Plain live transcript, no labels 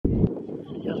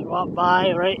walked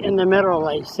by right in the middle.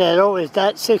 I said, oh, is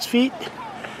that 6 feet?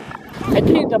 I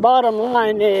think the bottom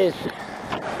line is,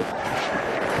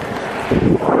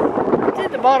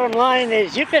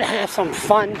 you can have some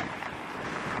fun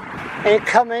in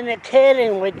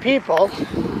communicating with people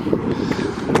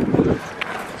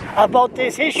about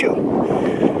this issue.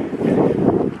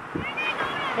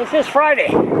 This is Friday.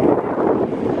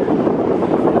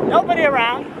 Nobody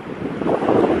around.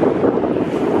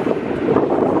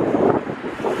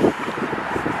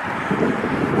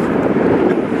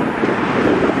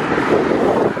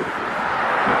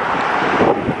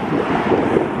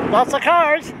 Lots of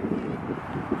cars.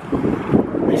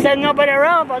 They said nobody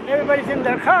around, but everybody's in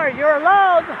their car. You're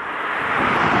allowed.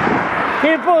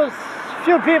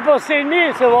 Few people see me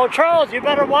and say, well, Charles, you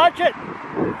better watch it.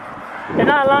 You're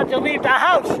not allowed to leave the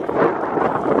house.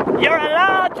 You're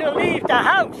allowed to leave the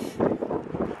house.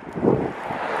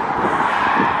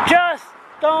 Just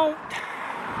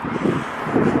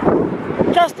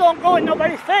don't go in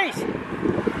nobody's face.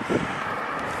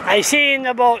 I seen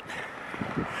about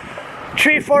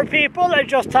 3-4 people I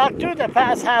just talked to the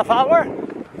past half hour.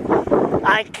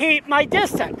 I keep my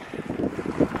distance.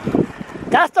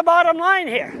 That's the bottom line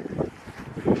here.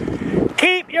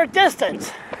 Keep your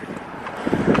distance.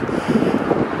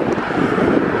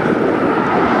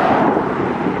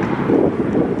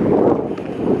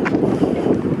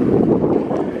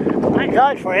 My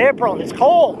God, for April, it's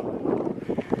cold.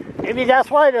 Maybe that's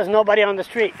why there's nobody on the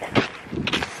street.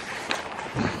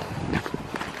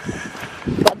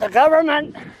 But the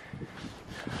government,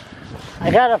 I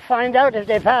gotta find out if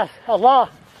they pass a law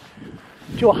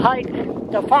to hike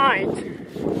the fines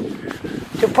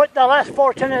to put the less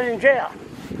fortunate in jail.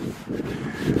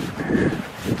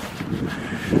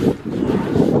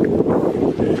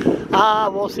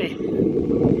 We'll see.